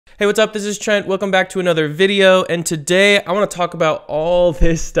Hey, what's up? This is Trent. Welcome back to another video. And today I want to talk about all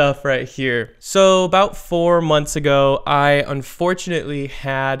this stuff right here. So about 4 months ago, I unfortunately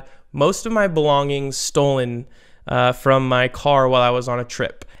had most of my belongings stolen from my car while I was on a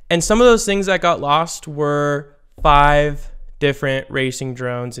trip. And some of those things that got lost were 5 different racing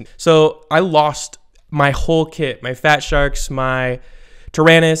drones. And so I lost my whole kit, my Fat Sharks, my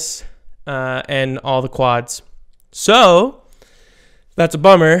Tyrannus, and all the quads. So that's a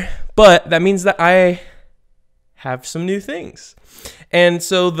bummer, but that means that I have some new things. And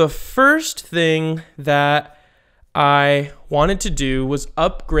so the first thing that I wanted to do was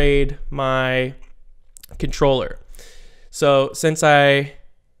upgrade my controller. So since I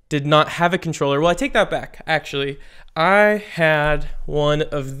did not have a controller, well, I take that back. Actually, I had one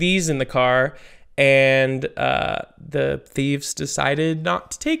of these in the car, and the thieves decided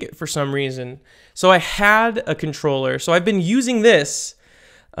not to take it for some reason. So I had a controller. So I've been using this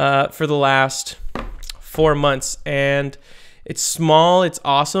for the last 4 months, and it's small, it's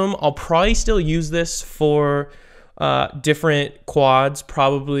awesome. I'll probably still use this for different quads,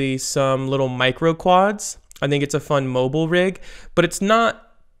 probably some little micro quads. I think it's a fun mobile rig, but it's not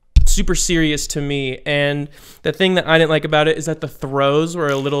super serious to me. And the thing that I didn't like about it is that the throws were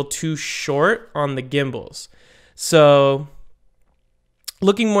a little too short on the gimbals. So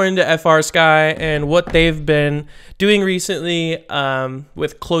looking more into FR Sky and what they've been doing recently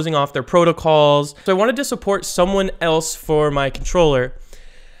with closing off their protocols. So I wanted to support someone else for my controller.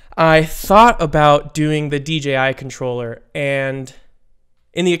 I thought about doing the DJI controller, and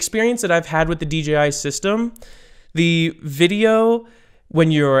in the experience that I've had with the DJI system, the video when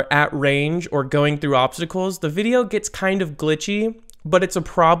you're at range or going through obstacles, the video gets kind of glitchy, but it's a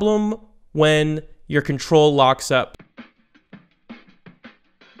problem when your control locks up.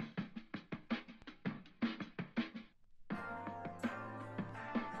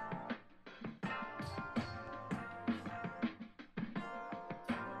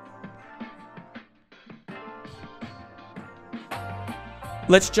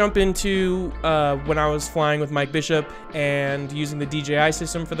 Let's jump into when I was flying with Mike Bishop and using the DJI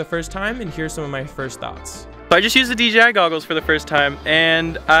system for the first time, and here's some of my first thoughts. So I just used the DJI goggles for the first time,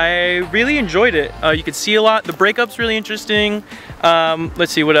 and I really enjoyed it. You could see a lot. The breakup's really interesting.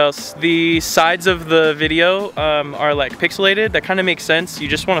 Let's see what else. The sides of the video are like pixelated. That kind of makes sense. You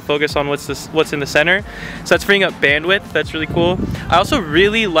just want to focus on what's in the center. So that's freeing up bandwidth. That's really cool. I also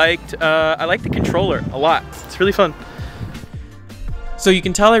really liked I like the controller a lot. It's really fun. So you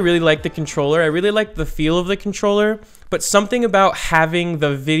can tell I really like the controller. I really like the feel of the controller, but something about having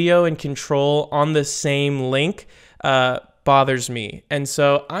the video and control on the same link bothers me. And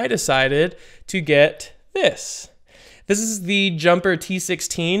so I decided to get this. This is the Jumper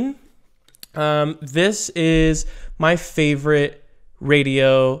T16. This is my favorite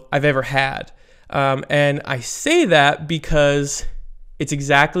radio I've ever had. And I say that because it's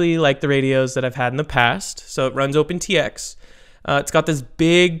exactly like the radios that I've had in the past. So it runs OpenTX. It's got this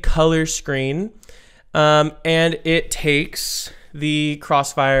big color screen, and it takes the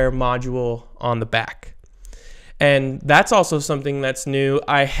Crossfire module on the back. And that's also something that's new.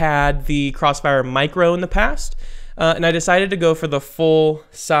 I had the Crossfire Micro in the past, and I decided to go for the full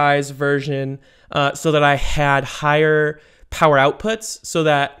size version so that I had higher power outputs, so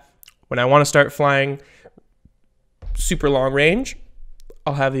that when I want to start flying super long range,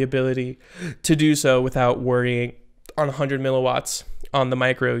 I'll have the ability to do so without worrying on 100 milliwatts on the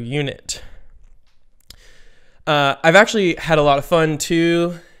micro unit. I've actually had a lot of fun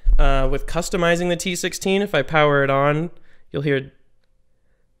too with customizing the T16. If I power it on, you'll hear,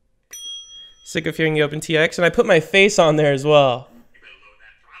 sick of hearing the OpenTX, and I put my face on there as well.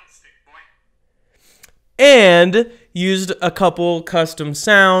 And used a couple custom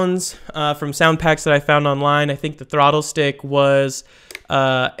sounds from sound packs that I found online. I think the throttle stick was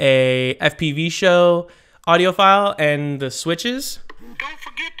a FPV show audio file, and the switches. Don't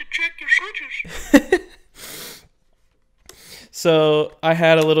forget to check your switches. So I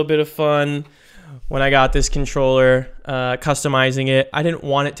had a little bit of fun when I got this controller, customizing it. I didn't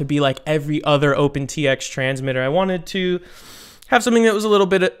want it to be like every other OpenTX transmitter. I wanted to have something that was a little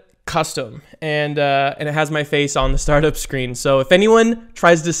bit custom, and it has my face on the startup screen. So if anyone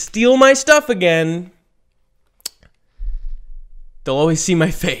tries to steal my stuff again, they'll always see my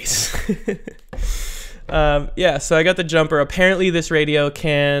face. Yeah, so I got the Jumper. Apparently this radio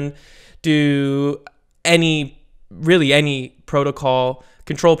can do really any protocol,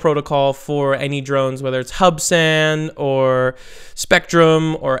 control protocol for any drones, whether it's HubSan or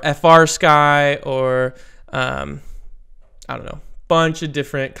Spectrum or FR Sky or I don't know, bunch of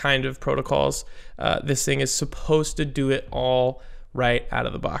different kind of protocols. This thing is supposed to do it all right out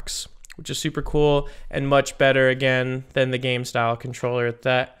of the box, which is super cool and much better, again, than the game style controller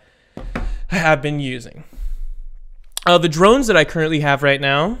that I have been using. The drones that I currently have right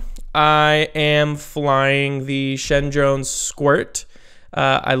now, I am flying the Shendrone Squirt.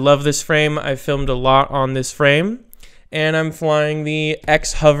 I love this frame. I filmed a lot on this frame. And I'm flying the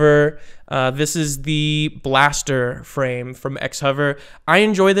X-Hover. This is the blaster frame from X-Hover. I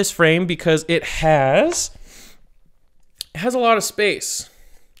enjoy this frame because it has a lot of space.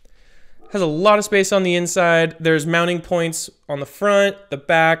 It has a lot of space on the inside. There's mounting points on the front, the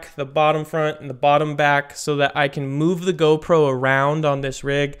back, the bottom front, and the bottom back so that I can move the GoPro around on this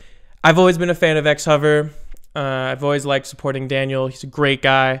rig. I've always been a fan of X-Hover. I've always liked supporting Daniel. He's a great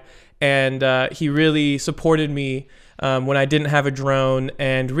guy, and he really supported me when I didn't have a drone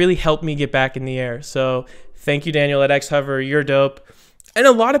and really helped me get back in the air. So thank you, Daniel at X-Hover. You're dope. And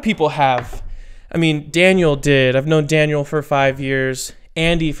a lot of people have. I mean, Daniel did. I've known Daniel for 5 years.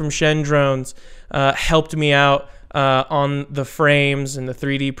 Andy from Shendrones helped me out on the frames and the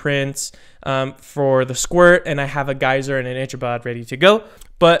 3D prints for the Squirt, and I have a Geyser and an Ichabod ready to go.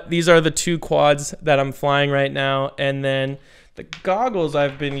 But these are the two quads that I'm flying right now, and then the goggles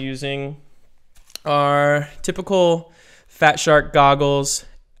I've been using are typical Fat Shark goggles.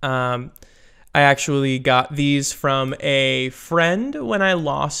 I actually got these from a friend when I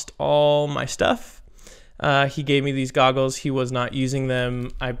lost all my stuff. He gave me these goggles. He was not using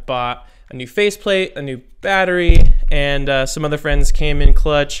them. I bought a new faceplate, a new battery, and some other friends came in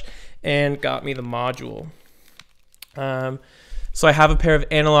clutch and got me the module. So I have a pair of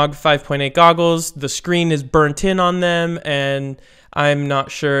analog 5.8 goggles. The screen is burnt in on them, and I'm not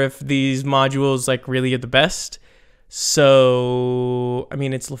sure if these modules like really are the best. So, I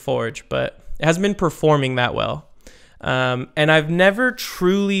mean, it's LaForge, but it hasn't been performing that well. And I've never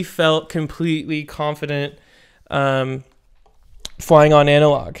truly felt completely confident flying on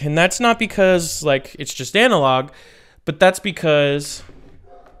analog. And that's not because like it's just analog, but that's because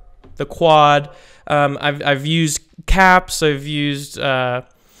the quad, I've used caps, I've used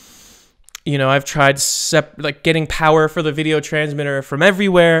you know, I've tried like getting power for the video transmitter from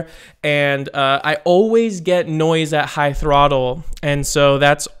everywhere, and I always get noise at high throttle, and so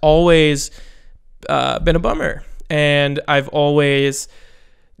that's always been a bummer, and I've always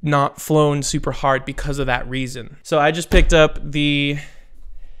not flown super hard because of that reason. So I just picked up the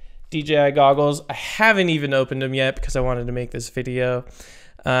DJI goggles. I haven't even opened them yet because I wanted to make this video.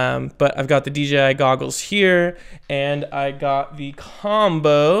 But I've got the DJI goggles here, and I got the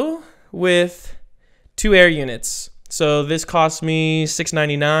combo with 2 air units. So this cost me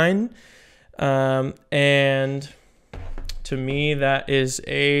 $6.99, and to me that is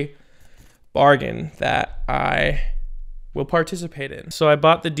a bargain that I will participate in. So I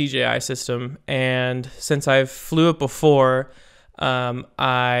bought the DJI system, and since I've flew it before,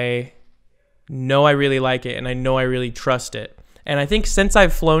 I know I really like it, and I know I really trust it. And I think since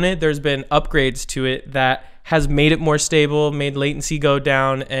I've flown it, there's been upgrades to it that has made it more stable, made latency go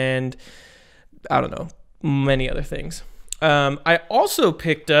down, and I don't know, many other things. I also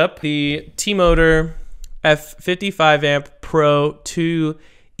picked up the T-Motor F55 amp Pro 2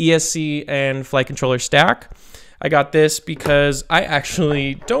 ESC and flight controller stack. I got this because I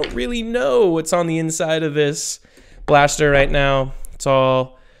actually don't really know what's on the inside of this blaster right now. It's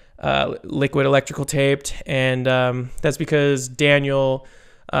all liquid electrical taped, and that's because Daniel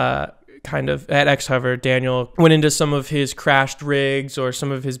kind of at X-Hover, Daniel went into some of his crashed rigs or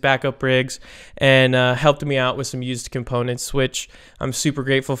some of his backup rigs and helped me out with some used components, which I'm super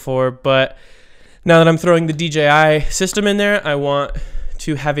grateful for. But now that I'm throwing the DJI system in there, I want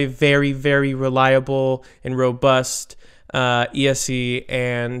to have a very, very reliable and robust ESC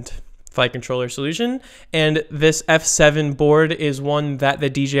and flight controller solution. And this F7 board is one that the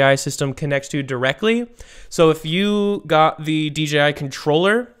DJI system connects to directly. So if you got the DJI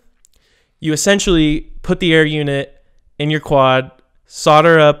controller, you essentially put the air unit in your quad,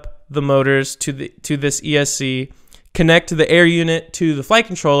 solder up the motors to this ESC, connect the air unit to the flight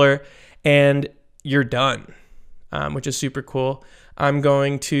controller, and you're done, which is super cool. I'm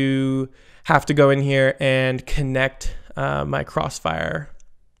going to have to go in here and connect my Crossfire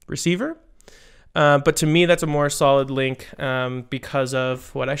receiver. But to me, that's a more solid link because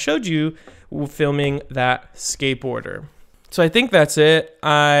of what I showed you filming that skateboarder. So I think that's it.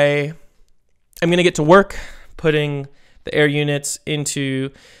 I'm going to get to work putting the air units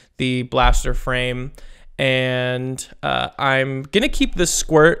into the blaster frame, and I'm going to keep this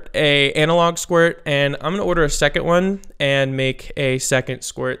Squirt a analog Squirt, and I'm going to order a second one and make a second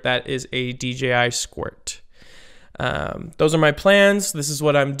Squirt that is a DJI Squirt. Those are my plans. This is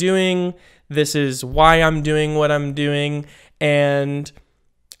what I'm doing. This is why I'm doing what I'm doing. and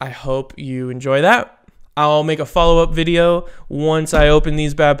I hope you enjoy that. I'll make a follow-up video once I open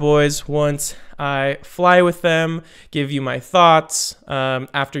these bad boys, once I fly with them, give you my thoughts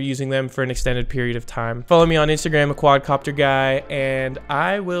after using them for an extended period of time. Follow me on Instagram, a quadcopter guy, and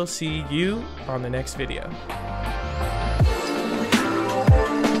I will see you on the next video.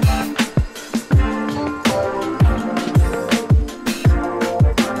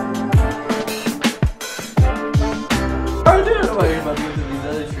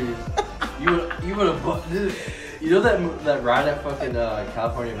 You know that ride at fucking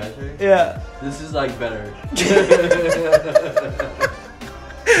California Adventure? Yeah. This is like better.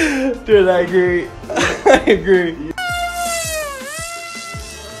 Dude, I agree. I agree.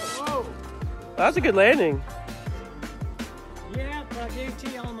 Whoa. That's a good landing. Yeah, but I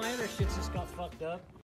guarantee all my other shits just got fucked up.